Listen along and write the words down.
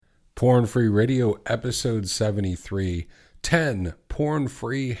Porn Free Radio, episode 73, 10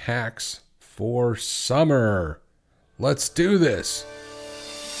 porn-free hacks for summer. Let's do this.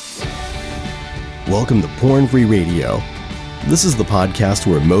 Welcome to Porn Free Radio. This is the podcast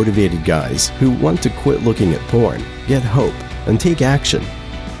where motivated guys who want to quit looking at porn, get hope, and take action.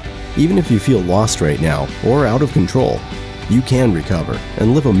 Even if you feel lost right now or out of control, you can recover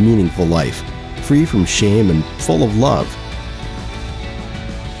and live a meaningful life, free from shame and full of love.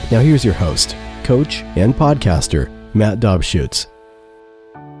 Now here's your host, coach, and podcaster, Matt Dobschutz.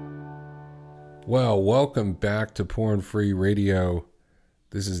 Well, welcome back to Porn Free Radio.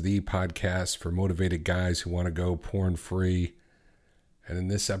 This is the podcast for motivated guys who want to go porn free. And in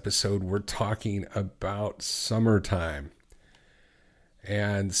this episode, we're talking about summertime.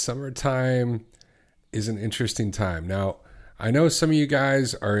 And summertime is an interesting time. Now, I know some of you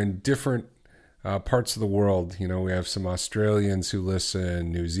guys are in different parts of the world. You know, we have some Australians who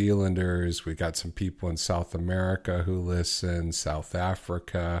listen, New Zealanders. We got some people in South America who listen, South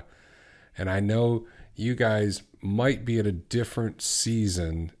Africa. And I know you guys might be at a different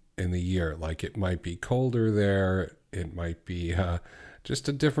season in the year. Like it might be colder there. It might be just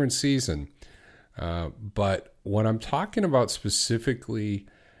a different season. But what I'm talking about specifically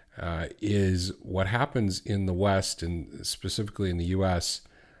is what happens in the West and specifically in the U.S.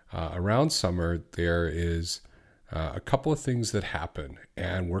 Around summer. There is a couple of things that happen,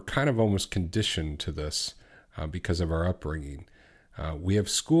 and we're kind of almost conditioned to this because of our upbringing. We have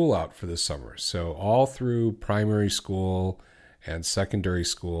school out for the summer, so all through primary school and secondary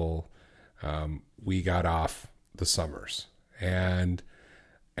school, we got off the summers, and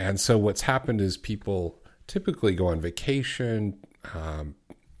so what's happened is people typically go on vacation.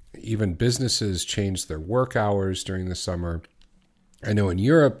 Even businesses change their work hours during the summer. I know in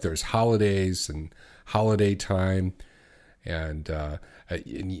Europe there's holidays and holiday time, and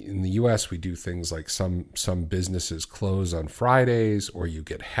in the U.S. we do things like some businesses close on Fridays, or you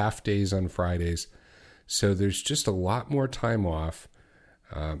get half days on Fridays. So there's just a lot more time off.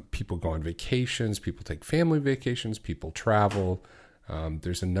 People go on vacations, people take family vacations, people travel.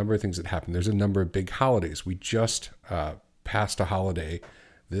 There's a number of things that happen. There's a number of big holidays. We just passed a holiday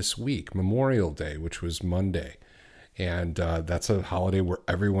this week, Memorial Day, which was Monday. And that's a holiday where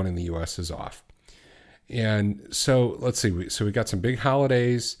everyone in the U.S. is off. And so let's see. We got some big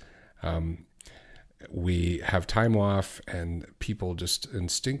holidays. We have time off, and people just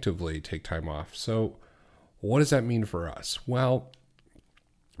instinctively take time off. So what does that mean for us? Well,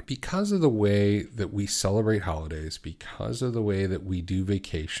 because of the way that we celebrate holidays, because of the way that we do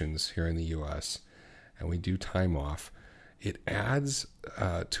vacations here in the U.S., and we do time off, it adds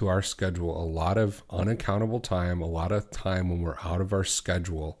to our schedule a lot of unaccountable time, a lot of time when we're out of our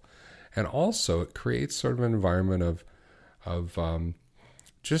schedule. And also it creates sort of an environment of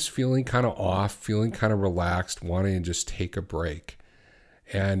just feeling kind of off, feeling kind of relaxed, wanting to just take a break.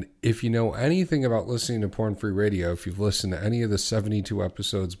 And if you know anything about listening to Porn Free Radio, if you've listened to any of the 72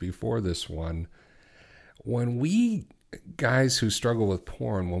 episodes before this one, when we guys who struggle with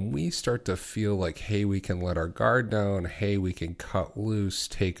porn, when we start to feel like, hey, we can let our guard down, hey, we can cut loose,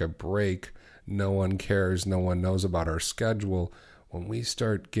 take a break, no one cares, no one knows about our schedule, when we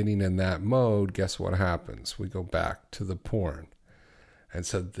start getting in that mode, guess what happens? We go back to the porn. And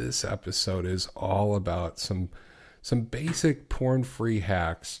so this episode is all about some basic porn-free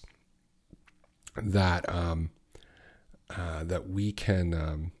hacks that that we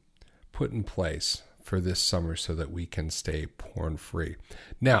can put in place for this summer so that we can stay porn-free.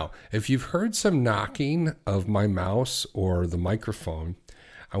 Now, if you've heard some knocking of my mouse or the microphone,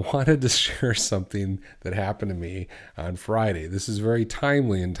 I wanted to share something that happened to me on Friday. This is very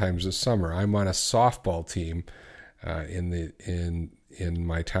timely in times of summer. I'm on a softball team in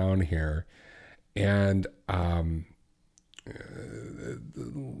my town here, and let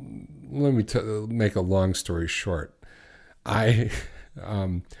me make a long story short. I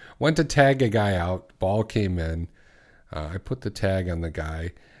went to tag a guy out. Ball came in. I put the tag on the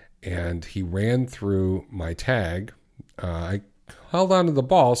guy, and he ran through my tag. I held onto the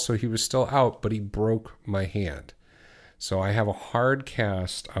ball, so he was still out, but he broke my hand. So I have a hard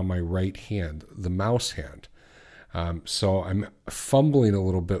cast on my right hand, the mouse hand. So I'm fumbling a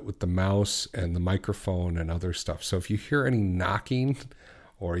little bit with the mouse and the microphone and other stuff. So if you hear any knocking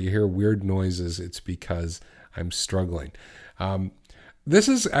or you hear weird noises, it's because I'm struggling. This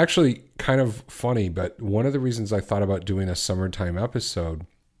is actually kind of funny, but one of the reasons I thought about doing a summertime episode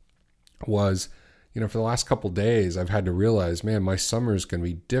was, for the last couple of days, I've had to realize, man, my summer is going to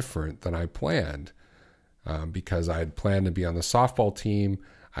be different than I planned because I had planned to be on the softball team.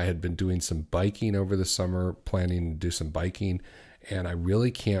 I had been doing some biking over the summer, planning to do some biking. and I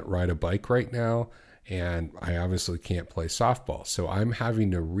really can't ride a bike right now, and I obviously can't play softball. So I'm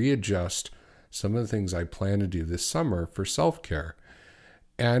having to readjust some of the things I plan to do this summer for self-care.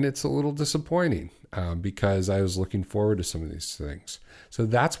 And it's a little disappointing because I was looking forward to some of these things. So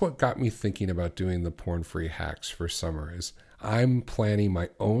that's what got me thinking about doing the porn-free hacks for summer. Is I'm planning my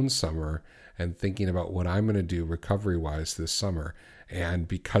own summer and thinking about what I'm going to do recovery-wise this summer. And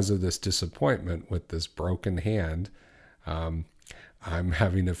because of this disappointment with this broken hand, I'm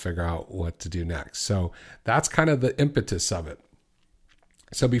having to figure out what to do next. So that's kind of the impetus of it.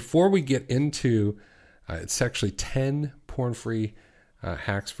 So before we get into, it's actually 10 porn-free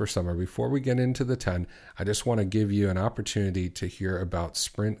hacks for summer. Before we get into the 10, I just want to give you an opportunity to hear about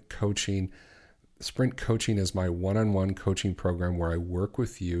Sprint Coaching. Sprint Coaching is my one-on-one coaching program where I work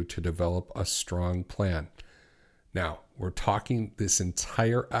with you to develop a strong plan. Now, we're talking this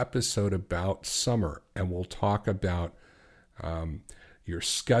entire episode about summer, and we'll talk about your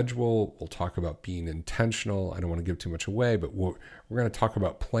schedule. We'll talk about being intentional. I don't want to give too much away, but we're going to talk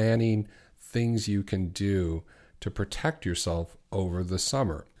about planning, things you can do to protect yourself over the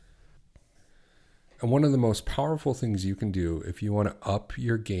summer. And one of the most powerful things you can do if you want to up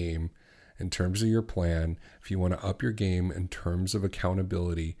your game in terms of your plan, if you want to up your game in terms of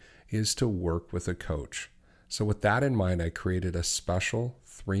accountability, is to work with a coach. So with that in mind, I created a special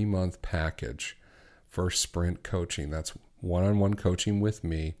 3-month package for Sprint Coaching. That's one-on-one coaching with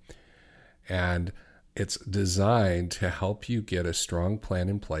me. And it's designed to help you get a strong plan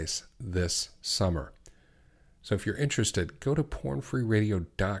in place this summer. So if you're interested, go to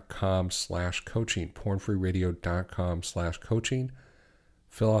pornfreeradio.com/coaching, pornfreeradio.com/coaching,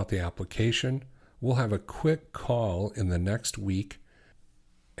 fill out the application. We'll have a quick call in the next week,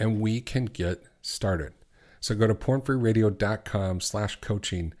 and we can get started. So go to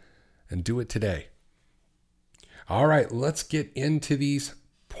pornfreeradio.com/coaching and do it today. All right, let's get into these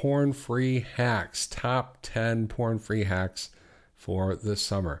porn-free hacks, top 10 porn-free hacks for the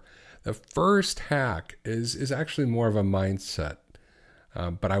summer. The first hack is actually more of a mindset,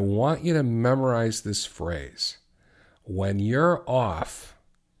 but I want you to memorize this phrase. When you're off,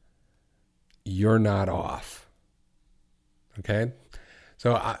 you're not off. Okay?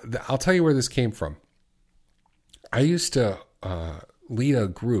 So I'll tell you where this came from. I used to lead a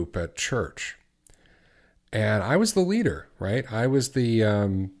group at church, and I was the leader, right? I was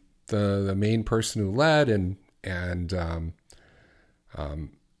the main person who led, and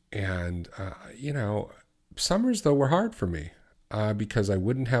you know, summers though were hard for me because I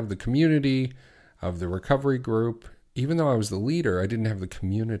wouldn't have the community of the recovery group. Even though I was the leader, I didn't have the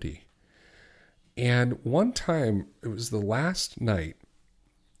community. And one time, it was the last night,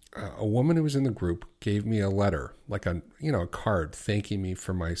 a woman who was in the group gave me a letter, like a card, thanking me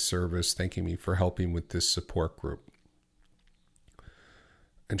for my service, thanking me for helping with this support group.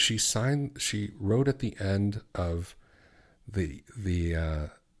 And she wrote at the end of the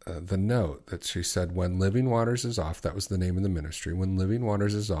note that she said, when Living Waters is off, that was the name of the ministry, when Living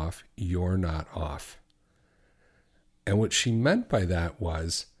Waters is off, you're not off. And what she meant by that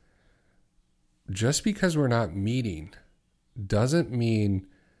was, just because we're not meeting doesn't mean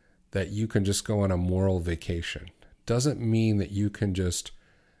that you can just go on a moral vacation. Doesn't mean that you can just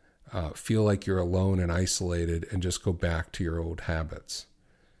feel like you're alone and isolated and just go back to your old habits.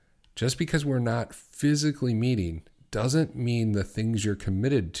 Just because we're not physically meeting doesn't mean the things you're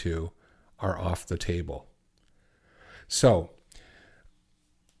committed to are off the table. So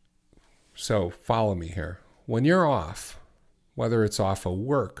follow me here. When you're off, whether it's off of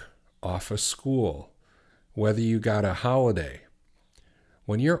work, off of school, whether you got a holiday,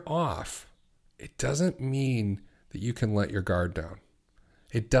 when you're off, it doesn't mean that you can let your guard down.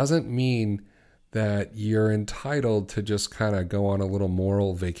 It doesn't mean that you're entitled to just kind of go on a little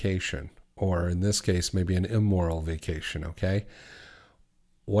moral vacation, or in this case, maybe an immoral vacation, okay?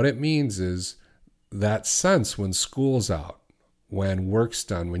 What it means is that sense when school's out, when work's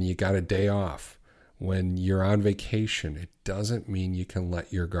done, when you got a day off, when you're on vacation, it doesn't mean you can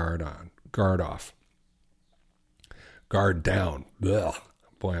let your guard off. Guard down. Ugh.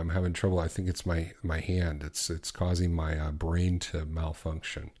 Boy, I'm having trouble. I think it's my hand. It's causing my brain to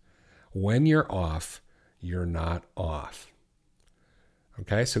malfunction. When you're off, you're not off.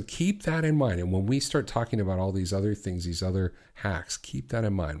 Okay, so keep that in mind. And when we start talking about all these other things, these other hacks, keep that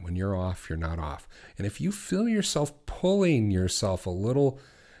in mind. When you're off, you're not off. And if you feel yourself pulling yourself a little,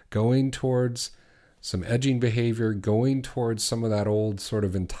 going towards some edging behavior, going towards some of that old sort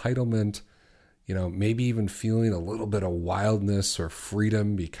of entitlement, maybe even feeling a little bit of wildness or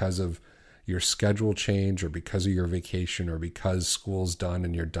freedom because of your schedule change or because of your vacation or because school's done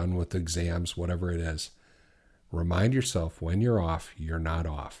and you're done with exams, whatever it is, Remind yourself when you're off, you're not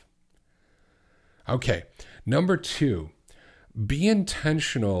off. Okay, number 2, be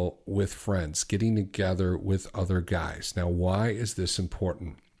intentional with friends, getting together with other guys. Now, why is this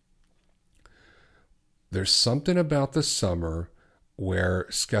important? There's something about the summer where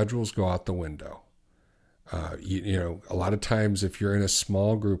schedules go out the window. You know, a lot of times if you're in a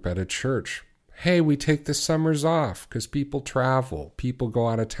small group at a church, hey, we take the summers off because people travel, people go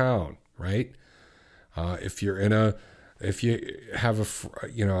out of town, right? If you have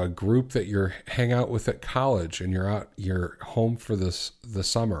a group that you hang out with at college and you're home for the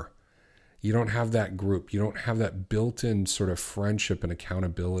summer, you don't have that group. You don't have that built-in sort of friendship and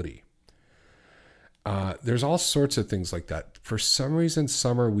accountability. There's all sorts of things like that. For some reason,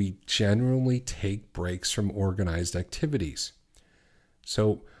 summer, we generally take breaks from organized activities.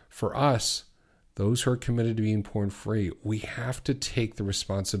 So for us, those who are committed to being porn-free, we have to take the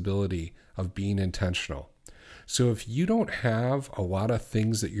responsibility of being intentional. So if you don't have a lot of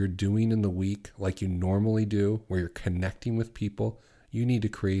things that you're doing in the week like you normally do, where you're connecting with people, you need to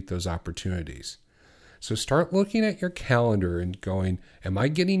create those opportunities. So start looking at your calendar and going, am I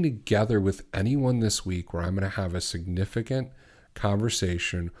getting together with anyone this week where I'm going to have a significant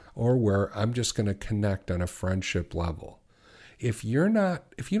conversation or where I'm just going to connect on a friendship level? If you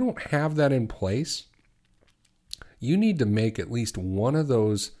don't have that in place, you need to make at least one of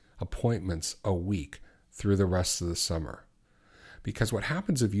those appointments a week through the rest of the summer. Because what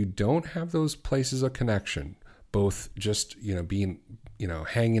happens if you don't have those places of connection, both just, being,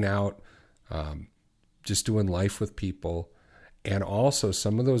 hanging out, just doing life with people, and also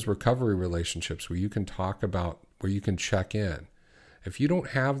some of those recovery relationships where you can talk about, where you can check in. If you don't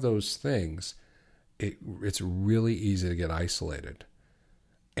have those things, it's really easy to get isolated.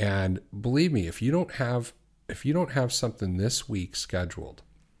 And believe me, if you don't have something this week scheduled,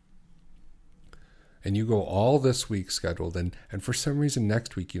 and you go all this week scheduled, and for some reason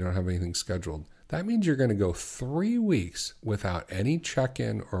next week you don't have anything scheduled, that means you're going to go 3 weeks without any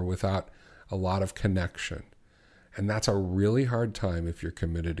check-in or without a lot of connection. And that's a really hard time if you're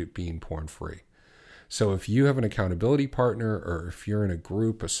committed to being porn-free. So if you have an accountability partner, or if you're in a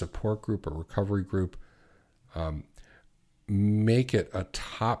group, a support group, a recovery group, make it a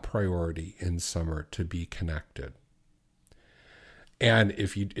top priority in summer to be connected. And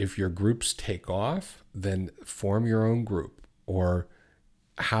if your groups take off, then form your own group or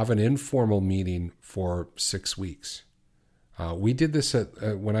have an informal meeting for 6 weeks. We did this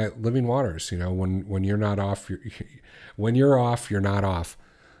at when Living Waters. When you're not off, when you're off, you're not off.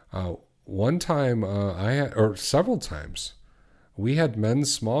 One time several times, we had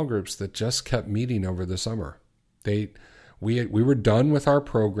men's small groups that just kept meeting over the summer. We were done with our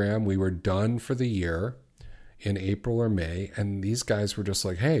program. We were done for the year in April or May, and these guys were just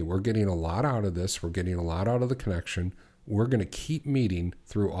like, hey, we're getting a lot out of this. We're getting a lot out of the connection. We're going to keep meeting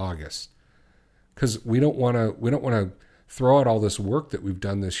through August because we don't want to throw out all this work that we've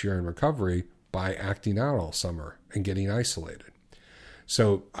done this year in recovery by acting out all summer and getting isolated.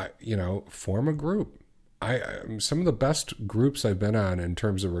 So, form a group. Some of the best groups I've been on in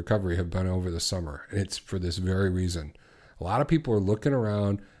terms of recovery have been over the summer, and it's for this very reason. A lot of people are looking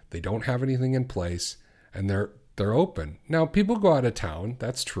around, they don't have anything in place, and they're open. Now, people go out of town,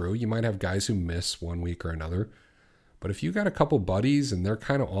 that's true. You might have guys who miss 1 week or another, but if you got a couple buddies and they're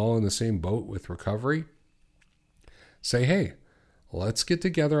kind of all in the same boat with recovery, say, hey, let's get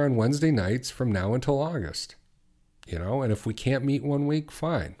together on Wednesday nights from now until August. And if we can't meet 1 week,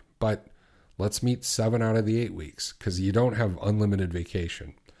 fine. But let's meet 7 out of the 8 weeks because you don't have unlimited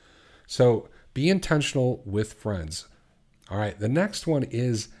vacation. So be intentional with friends. All right, the next one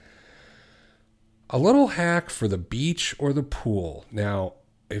is a little hack for the beach or the pool. Now,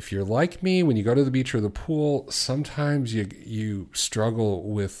 if you're like me, when you go to the beach or the pool, sometimes you struggle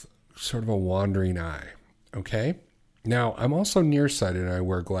with sort of a wandering eye, okay? Now, I'm also nearsighted and I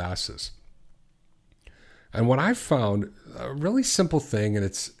wear glasses. And what I've found, a really simple thing, and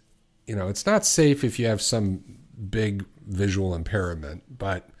it's not safe if you have some big visual impairment,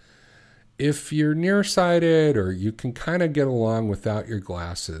 but if you're nearsighted or you can kind of get along without your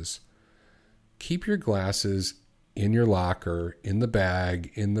glasses, keep your glasses in your locker, in the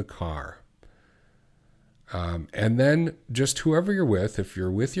bag, in the car. And then just whoever you're with, if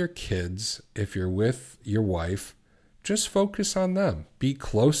you're with your kids, if you're with your wife, just focus on them. Be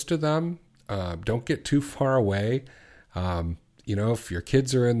close to them. Don't get too far away. If your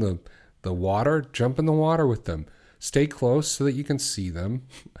kids are in the water, jump in the water with them. Stay close so that you can see them.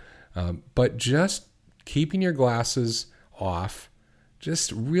 But just keeping your glasses off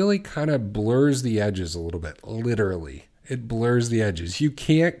just really kind of blurs the edges a little bit. Literally, it blurs the edges. You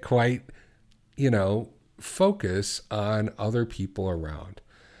can't quite, focus on other people around.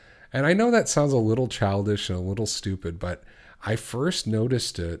 And I know that sounds a little childish and a little stupid, but I first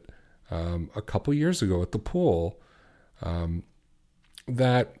noticed it a couple years ago at the pool,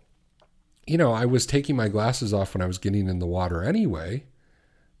 that, I was taking my glasses off when I was getting in the water anyway.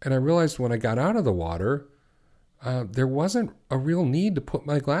 And I realized when I got out of the water, there wasn't a real need to put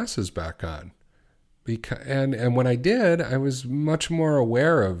my glasses back on. And when I did, I was much more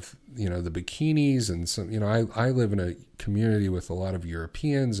aware of, the bikinis and some, I live in a community with a lot of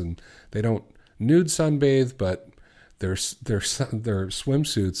Europeans, and they don't nude sunbathe, but their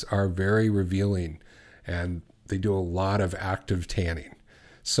swimsuits are very revealing, and they do a lot of active tanning.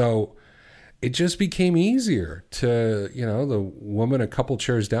 So it just became easier to, the woman a couple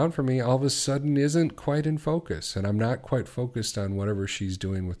chairs down from me all of a sudden isn't quite in focus, and I'm not quite focused on whatever she's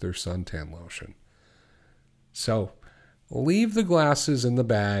doing with their suntan lotion. So leave the glasses in the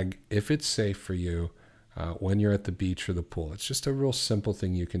bag if it's safe for you when you're at the beach or the pool. It's just a real simple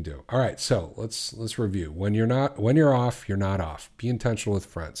thing you can do. All right, so let's review. When you're off, you're not off. Be intentional with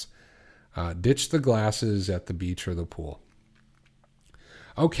friends. Ditch the glasses at the beach or the pool.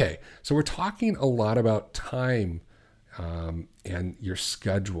 Okay, so we're talking a lot about time and your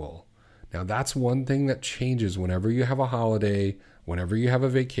schedule. Now, that's one thing that changes whenever you have a holiday, whenever you have a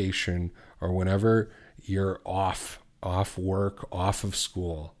vacation, or whenever you're off work, off of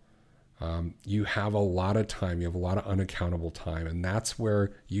school. You have a lot of time. You have a lot of unaccountable time, and that's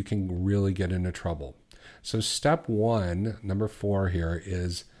where you can really get into trouble. So step 1, number 4 here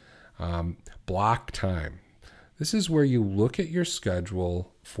is block time. This is where you look at your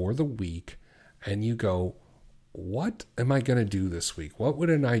schedule for the week and you go, what am I going to do this week? What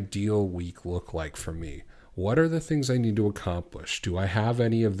would an ideal week look like for me? What are the things I need to accomplish? Do I have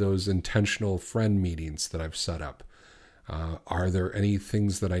any of those intentional friend meetings that I've set up? Are there any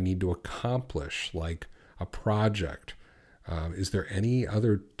things that I need to accomplish, like a project? Is there any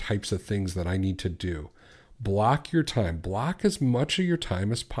other types of things that I need to do? Block your time. Block as much of your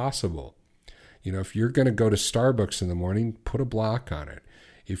time as possible. If you're going to go to Starbucks in the morning, put a block on it.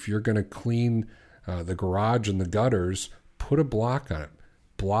 If you're going to clean the garage and the gutters, put a block on it.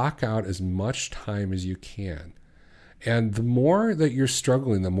 Block out as much time as you can. And the more that you're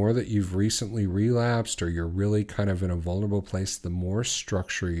struggling, the more that you've recently relapsed or you're really kind of in a vulnerable place, the more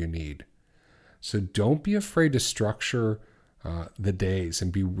structure you need. So don't be afraid to structure the days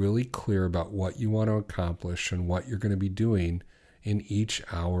and be really clear about what you want to accomplish and what you're going to be doing in each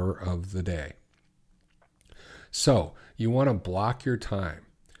hour of the day. So you want to block your time.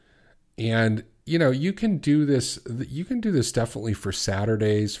 And you can do this definitely for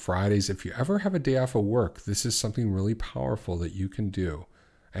Saturdays, Fridays. If you ever have a day off of work, this is something really powerful that you can do.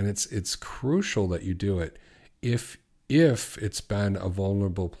 And it's crucial that you do it if it's been a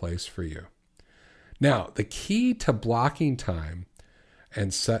vulnerable place for you. Now, the key to blocking time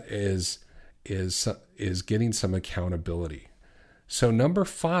and is getting some accountability. So number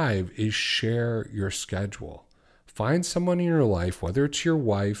 5 is share your schedule. Find someone in your life, whether it's your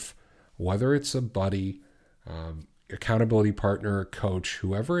wife, whether it's a buddy, accountability partner, coach,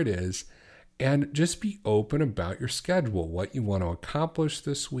 whoever it is, and just be open about your schedule, what you want to accomplish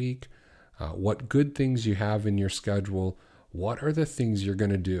this week, what good things you have in your schedule, what are the things you're going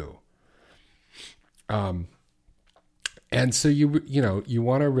to do. And so you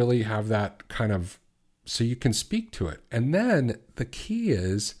want to really have that kind of, so you can speak to it. And then the key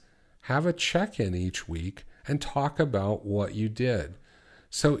is have a check-in each week and talk about what you did.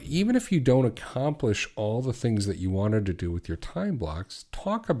 So even if you don't accomplish all the things that you wanted to do with your time blocks,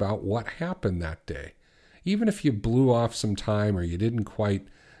 talk about what happened that day. Even if you blew off some time or you didn't quite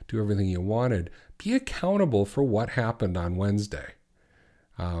do everything you wanted, be accountable for what happened on Wednesday.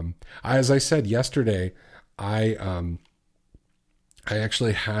 As I said yesterday, I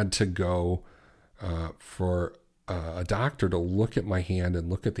actually had to go for a doctor to look at my hand and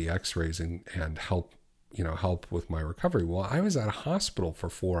look at the x-rays and help with my recovery. Well, I was at a hospital for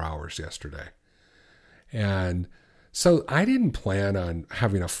 4 hours yesterday. And so I didn't plan on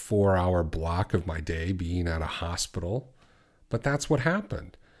having a 4-hour block of my day being at a hospital, but that's what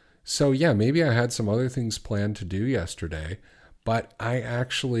happened. So yeah, maybe I had some other things planned to do yesterday, but I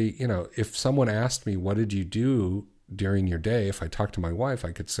actually, if someone asked me, what did you do during your day? If I talked to my wife,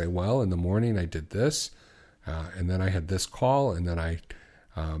 I could say, well, in the morning I did this, and then I had this call, and then I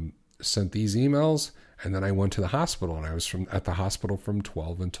sent these emails, and then I went to the hospital, and I was at the hospital from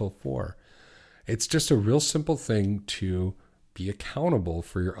 12 until 4. It's just a real simple thing to be accountable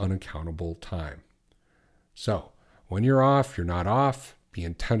for your unaccountable time. So when you're off, you're not off. Be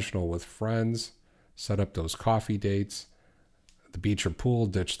intentional with friends. Set up those coffee dates. At the beach or pool,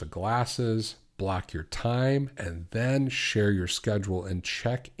 ditch the glasses. block your time, and then share your schedule and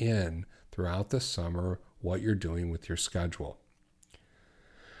check in throughout the summer what you're doing with your schedule.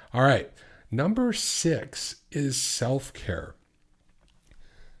 All right, number 6 is self-care.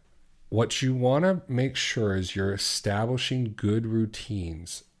 What you want to make sure is you're establishing good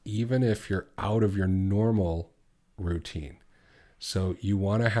routines, even if you're out of your normal routine. So you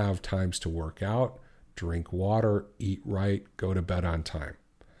want to have times to work out, drink water, eat right, go to bed on time.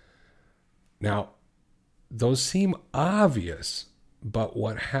 Now, those seem obvious, but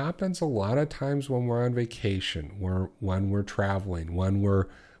what happens a lot of times when we're on vacation, when we're traveling, when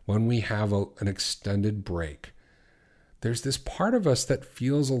we have an extended break, there's this part of us that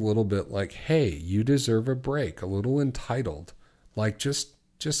feels a little bit like, hey, you deserve a break, a little entitled. Like just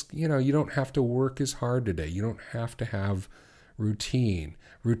you don't have to work as hard today. You don't have to have routine.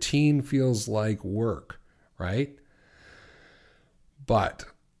 Routine feels like work, right? But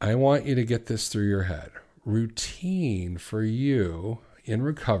I want you to get this through your head. Routine for you in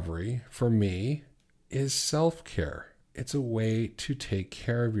recovery, for me, is self-care. It's a way to take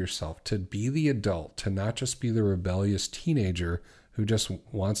care of yourself, to be the adult, to not just be the rebellious teenager who just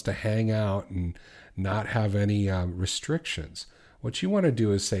wants to hang out and not have any restrictions. What you want to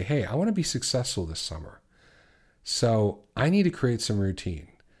do is say, hey, I want to be successful this summer. So I need to create some routine.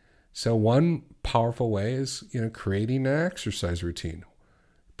 So one powerful way is, creating an exercise routine,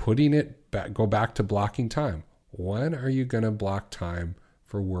 putting it back, go back to blocking time. When are you going to block time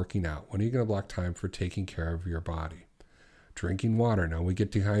for working out? When are you going to block time for taking care of your body? Drinking water. Now we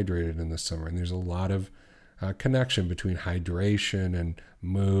get dehydrated in the summer, and there's a lot of connection between hydration and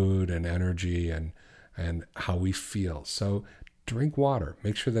mood and energy and how we feel. So drink water.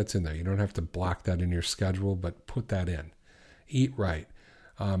 Make sure that's in there. You don't have to block that in your schedule, but put that in. Eat right.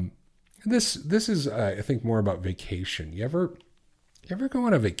 This is I think more about vacation. You ever go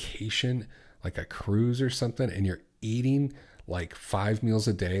on a vacation, like a cruise or something, and you're eating like 5 meals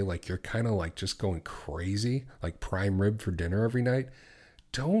a day, like you're kind of like just going crazy, like prime rib for dinner every night?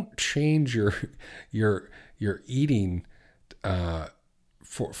 Don't change your eating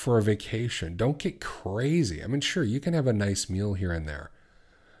for a vacation. Don't get crazy. I mean, sure, you can have a nice meal here and there,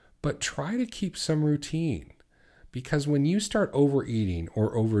 but try to keep some routine, because when you start overeating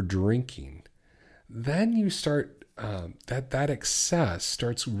or over drinking, then you start that excess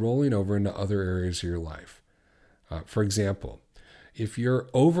starts rolling over into other areas of your life. For example, if you're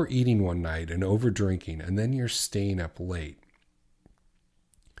overeating one night and over drinking, and then you're staying up late,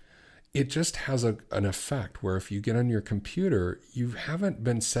 it just has an effect where if you get on your computer, you haven't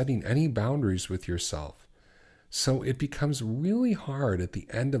been setting any boundaries with yourself. So it becomes really hard at the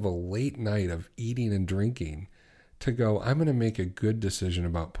end of a late night of eating and drinking to go, I'm going to make a good decision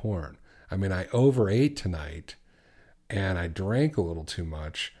about porn. I mean, I overate tonight and I drank a little too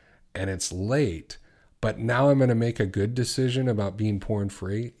much and it's late, but now I'm going to make a good decision about being porn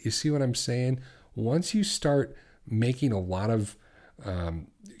free. You see what I'm saying? Once you start making a lot of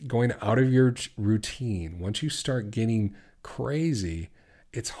going out of your routine, once you start getting crazy,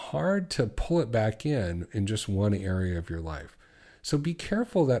 it's hard to pull it back in just one area of your life. So be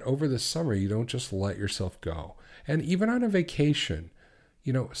careful that over the summer, you don't just let yourself go. And even on a vacation,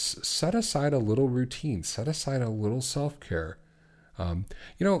 set aside a little routine, set aside a little self-care. And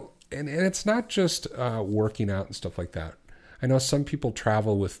it's not just working out and stuff like that. I know some people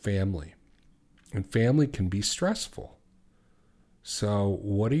travel with family, and family can be stressful. So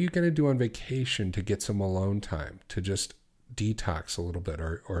what are you going to do on vacation to get some alone time, to just detox a little bit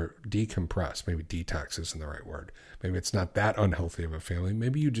or decompress? Maybe detox isn't the right word. Maybe it's not that unhealthy of a family.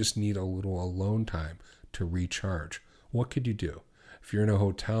 Maybe you just need a little alone time to recharge. What could you do? If you're in a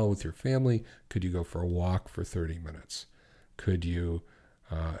hotel with your family, could you go for a walk for 30 minutes? Could you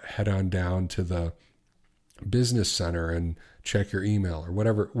head on down to the business center and check your email or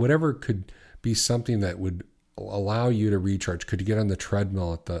whatever could be something that would allow you to recharge? Could you get on the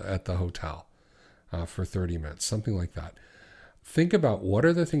treadmill at the hotel for 30 minutes, something like that? Think about what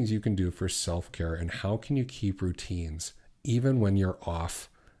are the things you can do for self-care and how can you keep routines even when you're off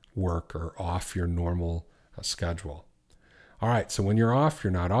work or off your normal schedule. All right, so when you're off,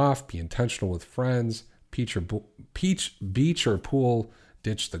 you're not off. Be intentional with friends. Beach or pool.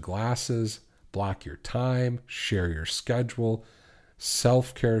 Ditch the glasses, block your time, share your schedule,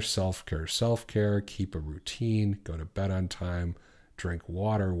 self-care, self-care, self-care, keep a routine, go to bed on time, drink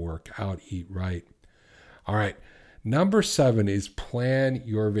water, work out, eat right. All right, number 7 is plan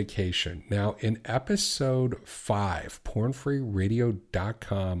your vacation. Now, in episode 5,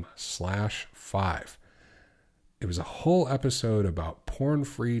 pornfreeradio.com/5, it was a whole episode about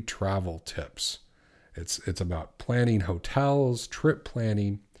porn-free travel tips. It's about planning hotels, trip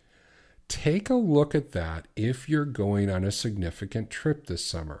planning. take a look at that if you're going on a significant trip this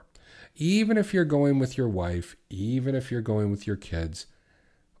summer. Even if you're going with your wife, even if you're going with your kids,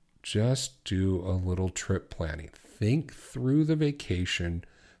 just do a little trip planning. Think through the vacation.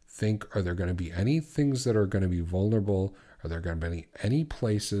 Think, are there going to be any things that are going to be vulnerable? Are there going to be any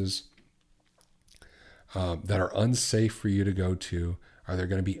places that are unsafe for you to go to? Are there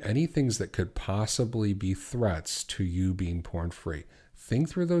going to be any things that could possibly be threats to you being porn free? Think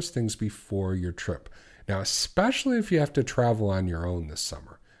through those things before your trip. Now, especially if you have to travel on your own this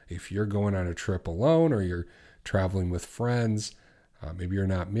summer. If you're going on a trip alone or you're traveling with friends, maybe you're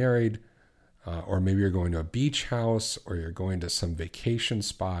not married, or maybe you're going to a beach house or you're going to some vacation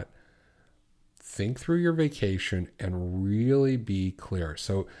spot, think through your vacation and really be clear.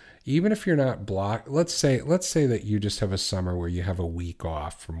 So even if you're not blocked, let's say that you just have a summer where you have a week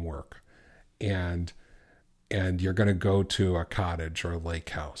off from work and you're going to go to a cottage or a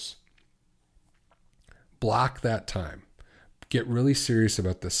lake house. Block that time. Get really serious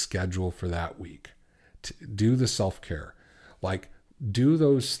about the schedule for that week. Do the self-care. Like, do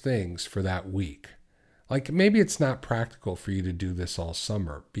those things for that week. Like, maybe it's not practical for you to do this all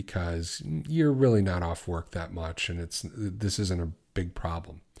summer because you're really not off work that much and this isn't a big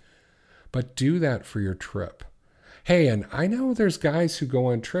problem. But do that for your trip. Hey, and I know there's guys who go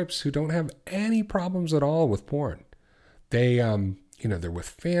on trips who don't have any problems at all with porn. They, they're with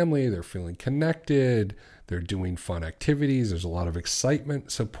family, they're feeling connected, they're doing fun activities, there's a lot of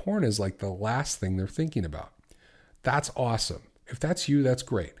excitement. So porn is like the last thing they're thinking about. That's awesome. If that's you, that's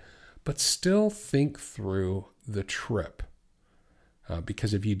great. But still think through the trip.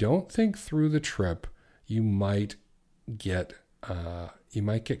 Because if you don't think through the trip, you might get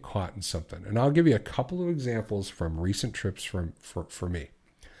caught in something. And I'll give you a couple of examples from recent trips for me.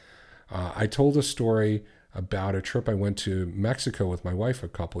 I told a story about a trip I went to Mexico with my wife a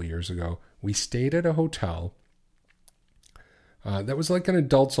couple of years ago. We stayed at a hotel that was like an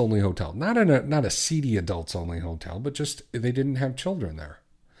adults-only hotel. Not a seedy adults-only hotel, but just they didn't have children there.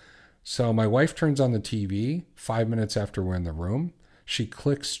 So my wife turns on the TV 5 minutes after we're in the room. She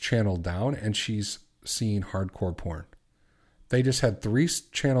clicks channel down and she's seeing hardcore porn. They just had 3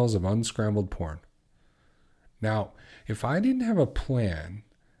 channels of unscrambled porn. Now, if I didn't have a plan,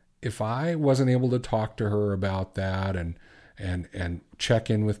 if I wasn't able to talk to her about that and check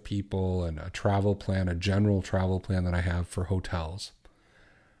in with people and a travel plan, a general travel plan that I have for hotels,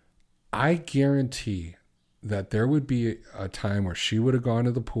 I guarantee that there would be a time where she would have gone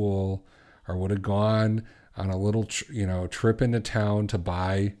to the pool or would have gone on a little, trip into town to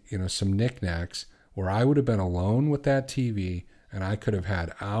buy, some knickknacks, where I would have been alone with that TV and I could have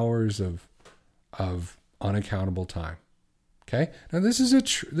had hours of unaccountable time. Okay. Now this is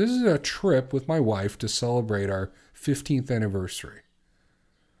a trip with my wife to celebrate our 15th anniversary,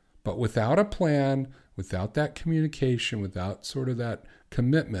 but without a plan, without that communication, without sort of that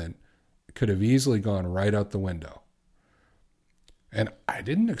commitment, it could have easily gone right out the window. And I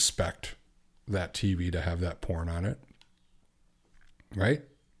didn't expect that TV to have that porn on it. Right?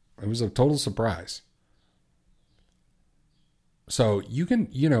 It was a total surprise. So you can,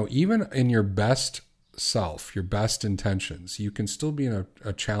 even in your best self, your best intentions, you can still be in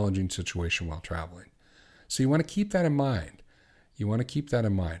a challenging situation while traveling. So you want to keep that in mind.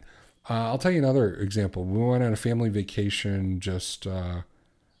 I'll tell you another example. We went on a family vacation just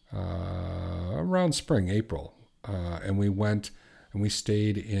around spring, April. And we went and we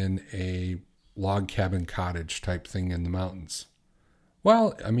stayed in a log cabin cottage type thing in the mountains.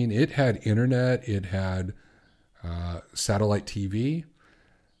 Well, I mean, it had internet, it had satellite TV.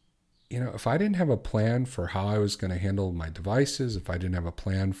 If I didn't have a plan for how I was going to handle my devices, if I didn't have a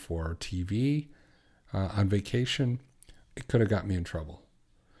plan for TV on vacation, it could have got me in trouble.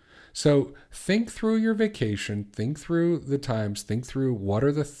 So think through your vacation, think through the times, think through what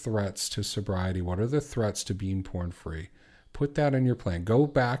are the threats to sobriety, what are the threats to being porn free. Put that in your plan. Go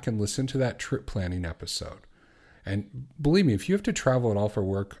back and listen to that trip planning episode. And believe me, if you have to travel at all for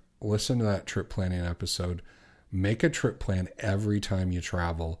work, listen to that trip planning episode. Make a trip plan every time you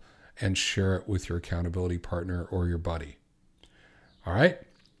travel and share it with your accountability partner or your buddy. All right?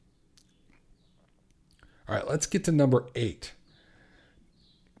 All right, let's get to number 8.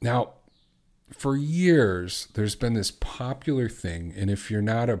 Now, for years, there's been this popular thing, and if you're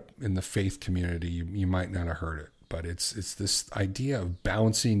not in the faith community, you might not have heard it, but it's this idea of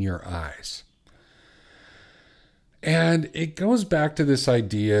bouncing your eyes. And it goes back to this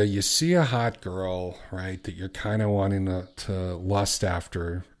idea, you see a hot girl, right, that you're kind of wanting to lust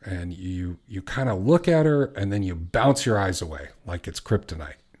after, and you kind of look at her, and then you bounce your eyes away like it's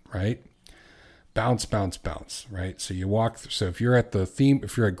kryptonite, right? bounce, bounce, bounce, right? So you walk, so if you're at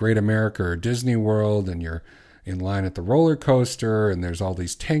if you're at Great America or Disney World and you're in line at the roller coaster and there's all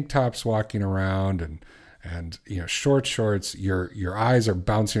these tank tops walking around and short shorts, your eyes are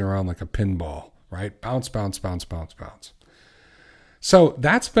bouncing around like a pinball, right? Bounce, bounce, bounce, bounce, bounce. So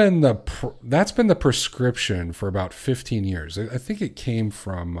that's been the prescription for about 15 years. I think it came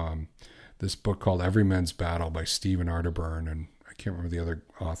from this book called Every Man's Battle by Stephen Arterburn, and I can't remember the other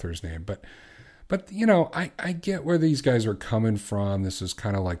author's name, but I get where these guys are coming from. This is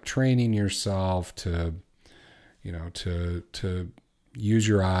kind of like training yourself to use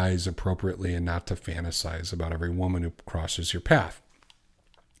your eyes appropriately and not to fantasize about every woman who crosses your path.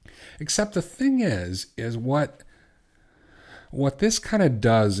 Except the thing is what this kind of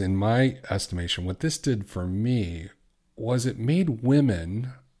does, in my estimation, what this did for me was it made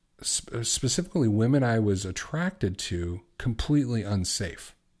women, specifically women I was attracted to, completely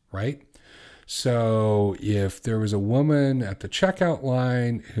unsafe, right? So if there was a woman at the checkout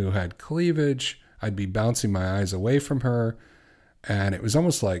line who had cleavage, I'd be bouncing my eyes away from her. And it was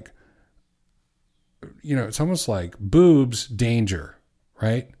almost like, it's almost like boobs, danger,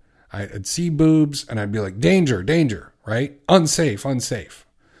 right? I'd see boobs and I'd be like, danger, danger, right? Unsafe, unsafe.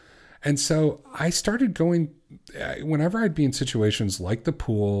 And so I started going, whenever I'd be in situations like the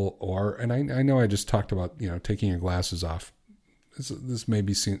pool and I know I just talked about, taking your glasses off. This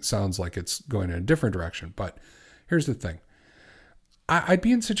maybe sounds like it's going in a different direction, but here's the thing. I'd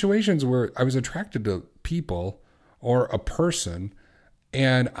be in situations where I was attracted to people or a person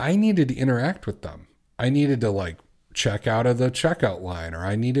and I needed to interact with them. I needed to check out of the checkout line, or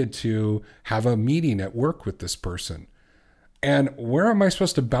I needed to have a meeting at work with this person. And where am I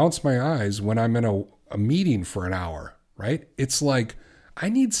supposed to bounce my eyes when I'm in a meeting for an hour, right? It's like, I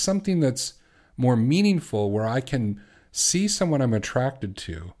need something that's more meaningful where I can see someone I'm attracted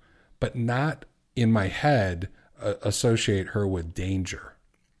to, but not in my head associate her with danger,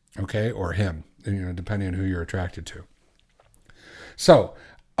 okay? Or him, depending on who you're attracted to. So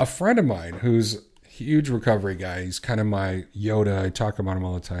a friend of mine who's a huge recovery guy, he's kind of my Yoda. I talk about him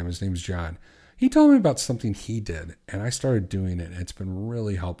all the time. His name's John. He told me about something he did, and I started doing it, and it's been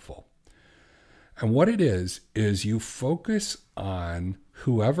really helpful. And what it is you focus on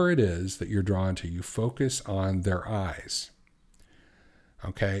whoever it is that you're drawn to. You focus on their eyes.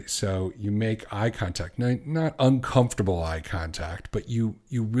 Okay, so you make eye contact, not uncomfortable eye contact, but you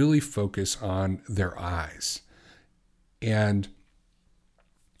really focus on their eyes. And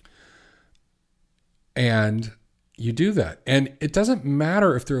you do that. And it doesn't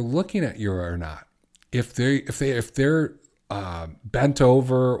matter if they're looking at you or not. If they're bent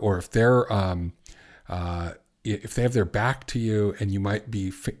over, or if they have their back to you, and you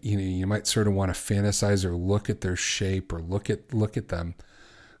might sort of want to fantasize or look at their shape or look at them,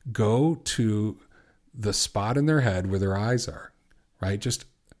 go to the spot in their head where their eyes are, right? Just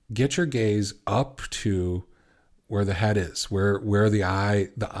get your gaze up to where the head is, where the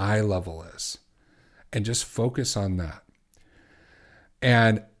eye level is, and just focus on that.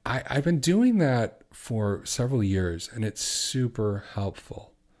 And I've been doing that for several years, and it's super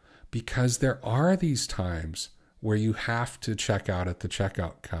helpful, because there are these times where you have to check out at the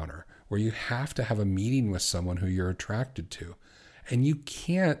checkout counter, where you have to have a meeting with someone who you're attracted to. And you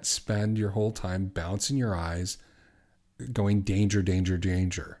can't spend your whole time bouncing your eyes going danger, danger,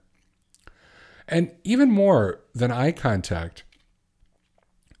 danger. And even more than eye contact,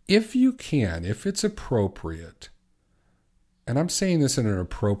 if it's appropriate, and I'm saying this in an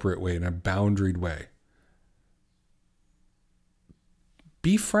appropriate way, in a boundaried way,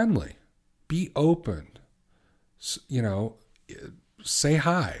 be friendly, be open, say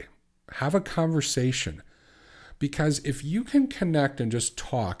hi, have a conversation. Because if you can connect and just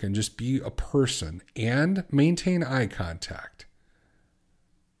talk and just be a person and maintain eye contact,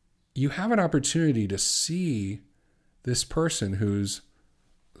 you have an opportunity to see this person who's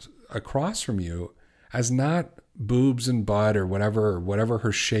across from you as not boobs and butt or whatever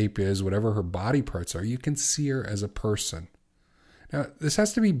her shape is, whatever her body parts are. You can see her as a person. Now, this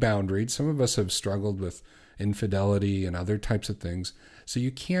has to be boundaried. Some of us have struggled with infidelity and other types of things. So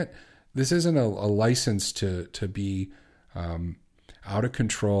you can't, this isn't a license to be out of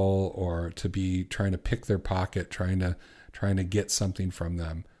control, or to be trying to pick their pocket, trying to get something from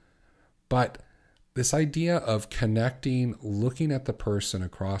them. But this idea of connecting, looking at the person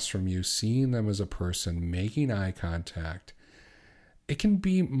across from you, seeing them as a person, making eye contact, it can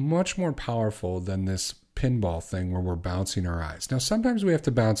be much more powerful than this pinball thing where we're bouncing our eyes. Now, sometimes we have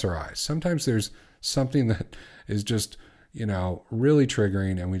to bounce our eyes. Sometimes there's something that is just, really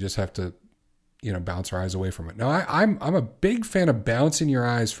triggering, and we just have to, bounce our eyes away from it. Now, I'm a big fan of bouncing your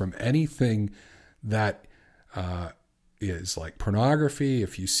eyes from anything that is like pornography,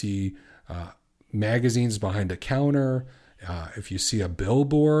 if you see magazines behind a counter, if you see a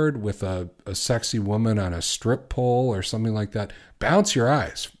billboard with a sexy woman on a strip pole or something like that, bounce your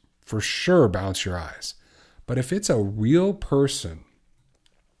eyes. For sure, bounce your eyes. But if it's a real person,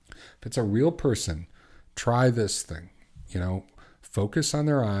 try this thing. Focus on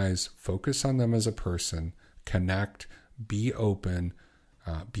their eyes, focus on them as a person, connect, be open,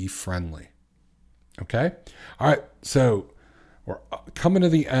 be friendly. Okay? All right, so we're coming to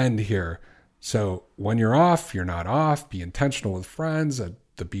the end here. So when you're off, you're not off. Be intentional with friends at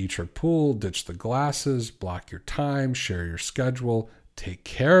the beach or pool. Ditch the glasses. Block your time. Share your schedule. Take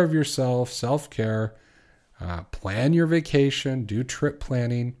care of yourself. Self-care. Plan your vacation. Do trip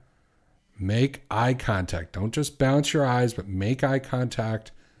planning. Make eye contact. Don't just bounce your eyes, but make eye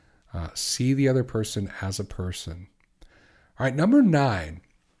contact. See the other person as a person. All right, number 9.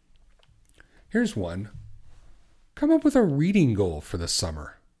 Here's one. Come up with a reading goal for the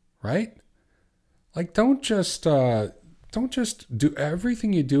summer, right? Like, don't just do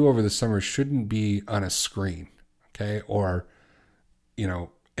everything you do over the summer shouldn't be on a screen, okay? Or,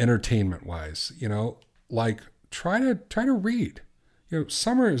 entertainment wise, like try to read.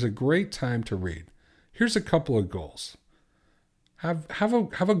 Summer is a great time to read. Here's a couple of goals. Have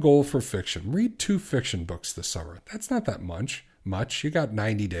a goal for fiction. Read 2 fiction books this summer. That's not that much. You got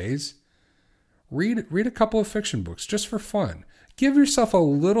 90 days. Read a couple of fiction books just for fun. Give yourself a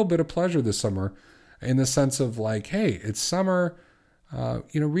little bit of pleasure this summer in the sense of like, hey, it's summer,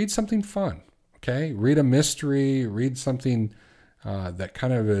 read something fun, okay? Read a mystery, read something that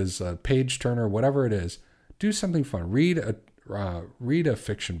kind of is a page turner, whatever it is. Do something fun. Read a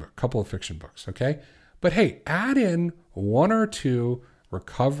fiction book, couple of fiction books, okay? But hey, add in 1 or 2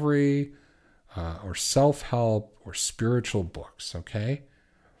 recovery or self-help or spiritual books, okay?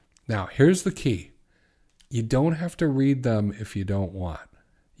 Now, here's the key. You don't have to read them if you don't want.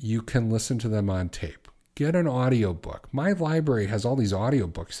 You can listen to them on tape. Get an audiobook. My library has all these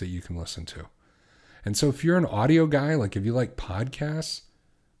audiobooks that you can listen to. And so if you're an audio guy, like if you like podcasts,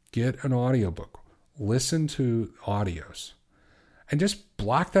 get an audiobook. Listen to audios. And just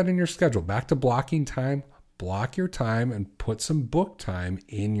block that in your schedule. Back to blocking time. Block your time and put some book time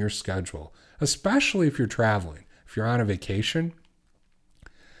in your schedule, especially if you're traveling. If you're on a vacation,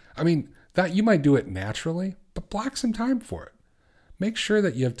 that you might do it naturally, but block some time for it. Make sure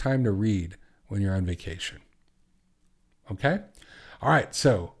that you have time to read when you're on vacation. Okay? All right,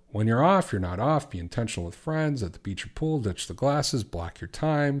 so when you're off, you're not off. Be intentional with friends at the beach or pool. Ditch the glasses. Block your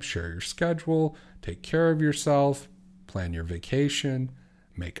time. Share your schedule. Take care of yourself. Plan your vacation.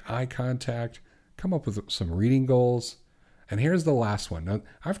 Make eye contact. Come up with some reading goals. And here's the last one. Now,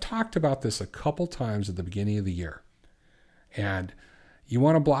 I've talked about this a couple times at the beginning of the year. And you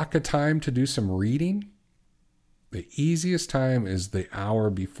want to block a time to do some reading? The easiest time is the hour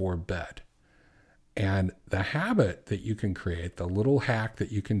before bed. And the habit that you can create, the little hack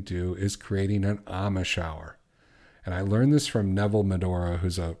that you can do, is creating an Amish hour. And I learned this from Neville Medora,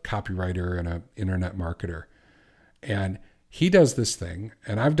 who's a copywriter and an internet marketer. And he does this thing,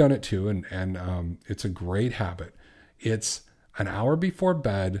 and I've done it too, and it's a great habit. It's an hour before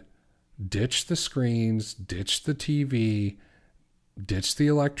bed, ditch the screens, ditch the TV, ditch the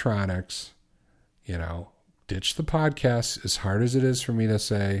electronics, ditch the podcasts, as hard as it is for me to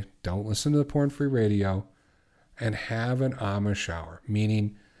say, don't listen to the Porn Free Radio, and have an Amish hour,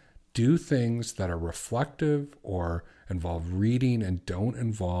 meaning do things that are reflective or involve reading and don't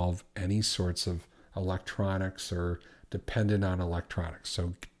involve any sorts of electronics or dependent on electronics.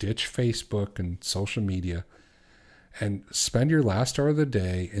 So ditch Facebook and social media and spend your last hour of the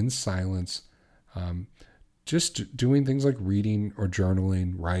day in silence, just doing things like reading or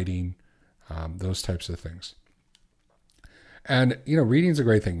journaling, writing, those types of things. And, reading's a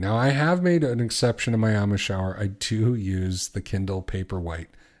great thing. Now, I have made an exception in my Amish hour. I do use the Kindle Paperwhite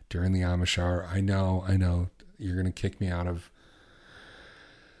during the Amish hour. I know, you're going to kick me out of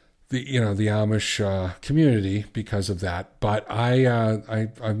the Amish community because of that. But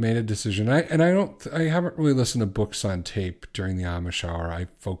I've made a decision. I haven't really listened to books on tape during the Amish hour.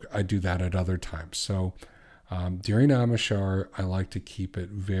 I do that at other times. So during Amish hour, I like to keep it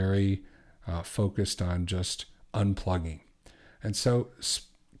very focused on just unplugging. And so,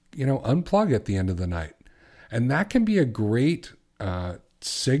 unplug at the end of the night. And that can be a great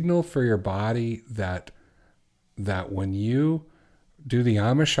signal for your body that when you do the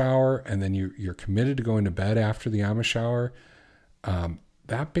Amish hour and then you're committed to going to bed after the Amish hour,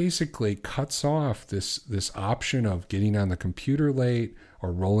 that basically cuts off this option of getting on the computer late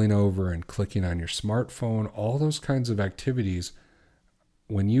or rolling over and clicking on your smartphone. All those kinds of activities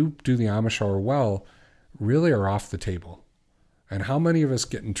when you do the Amish hour well, really are off the table. And how many of us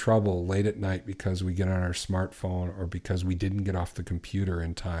get in trouble late at night because we get on our smartphone or because we didn't get off the computer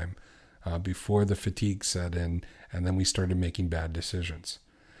in time before the fatigue set in, and then we started making bad decisions.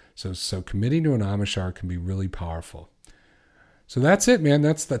 So committing to an Amish hour can be really powerful. So that's it, man.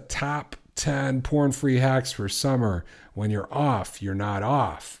 That's the top 10 porn-free hacks for summer. When you're off, you're not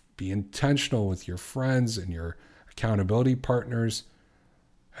off. Be intentional with your friends and your accountability partners.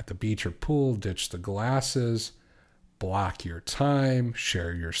 At the beach or pool, ditch the glasses. Block your time.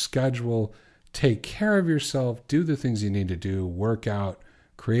 Share your schedule. Take care of yourself. Do the things you need to do. Work out.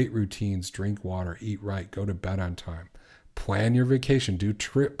 Create routines. Drink water. Eat right. Go to bed on time. Plan your vacation. Do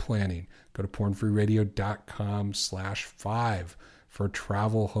trip planning. Go to pornfreeradio.com/5 for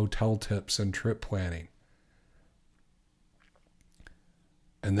travel, hotel tips, and trip planning.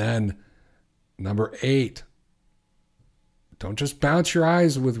 And then number 8, don't just bounce your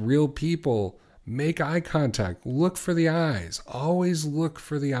eyes with real people. Make eye contact. Look for the eyes. Always look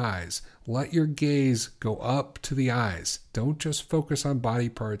for the eyes. Let your gaze go up to the eyes. Don't just focus on body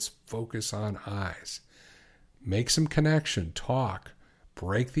parts. Focus on eyes. Make some connection. Talk.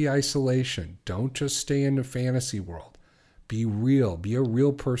 Break the isolation. Don't just stay in the fantasy world. Be real. Be a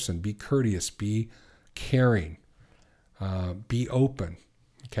real person. Be courteous. Be caring. Be open.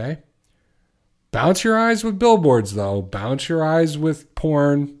 Okay? Bounce your eyes with billboards, though. Bounce your eyes with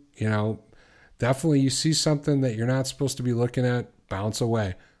porn. Definitely you see something that you're not supposed to be looking at, bounce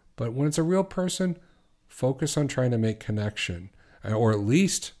away. But when it's a real person, focus on trying to make connection, or at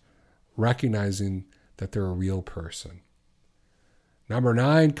least recognizing that they're a real person. Number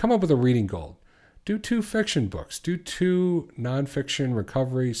 9, come up with a reading goal. Do 2 fiction books. Do 2 nonfiction,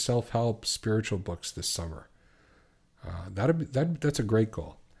 recovery, self-help, spiritual books this summer. That's a great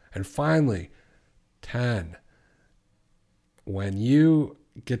goal. And finally, 10. When you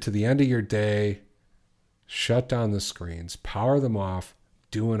get to the end of your day, shut down the screens, power them off,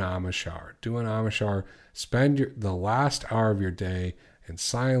 do an Amish hour. Do an Amish hour. Spend the last hour of your day in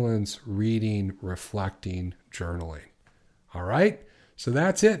silence, reading, reflecting, journaling. All right? So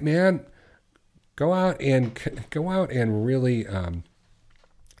that's it, man. Go out and really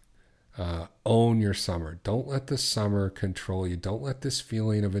own your summer. Don't let the summer control you. Don't let this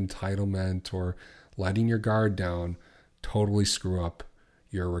feeling of entitlement or letting your guard down totally screw up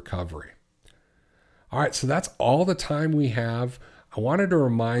your recovery. All right, so that's all the time we have. I wanted to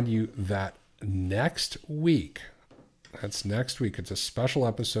remind you that next week, it's a special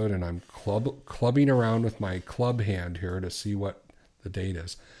episode, and I'm clubbing around with my club hand here to see what the date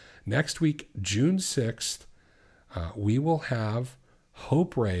is. Next week, June 6th, we will have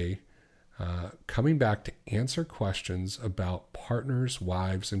Hope Ray coming back to answer questions about partners,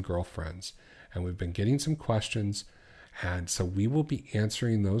 wives, and girlfriends. And we've been getting some questions, and so we will be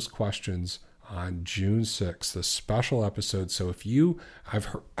answering those questions on June 6th, the special episode. So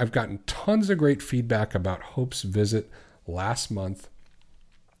I've gotten tons of great feedback about Hope's visit last month.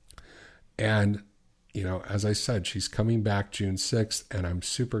 And, as I said, she's coming back June 6th, and I'm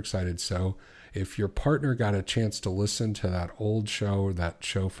super excited. So if your partner got a chance to listen to that old show, that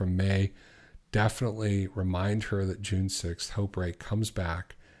show from May, definitely remind her that June 6th, Hope Ray comes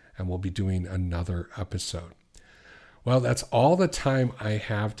back, and we'll be doing another episode. Well, that's all the time I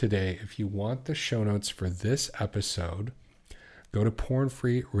have today. If you want the show notes for this episode, go to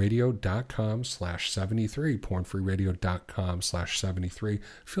pornfreeradio.com/73, pornfreeradio.com/73.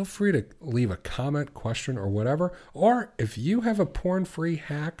 Feel free to leave a comment, question, or whatever. Or if you have a porn-free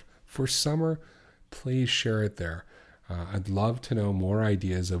hack for summer, please share it there. I'd love to know more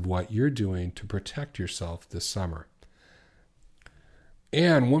ideas of what you're doing to protect yourself this summer.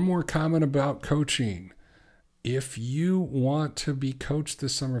 And one more comment about coaching. If you want to be coached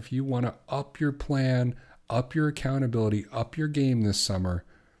this summer, if you want to up your plan, up your accountability, up your game this summer,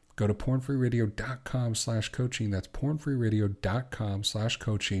 go to pornfreeradio.com/coaching. That's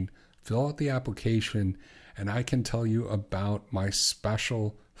pornfreeradio.com/coaching. Fill out the application, and I can tell you about my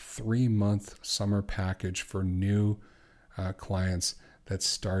special 3-month summer package for new clients that's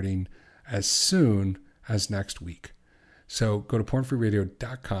starting as soon as next week. So go to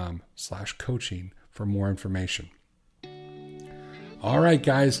pornfreeradio.com/coaching for more information. All right,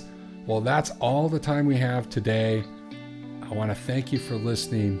 guys. Well, that's all the time we have today. I want to thank you for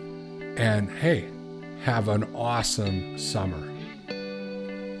listening. And hey, have an awesome summer.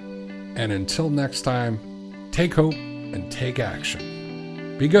 And until next time, take hope and take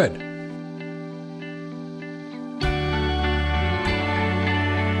action. Be good.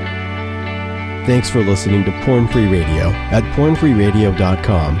 Thanks for listening to Porn Free Radio at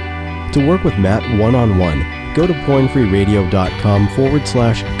pornfreeradio.com. To work with Matt one-on-one, go to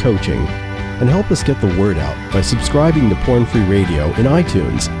pornfreeradio.com/coaching and help us get the word out by subscribing to Porn Free Radio in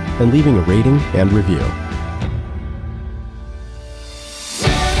iTunes and leaving a rating and review.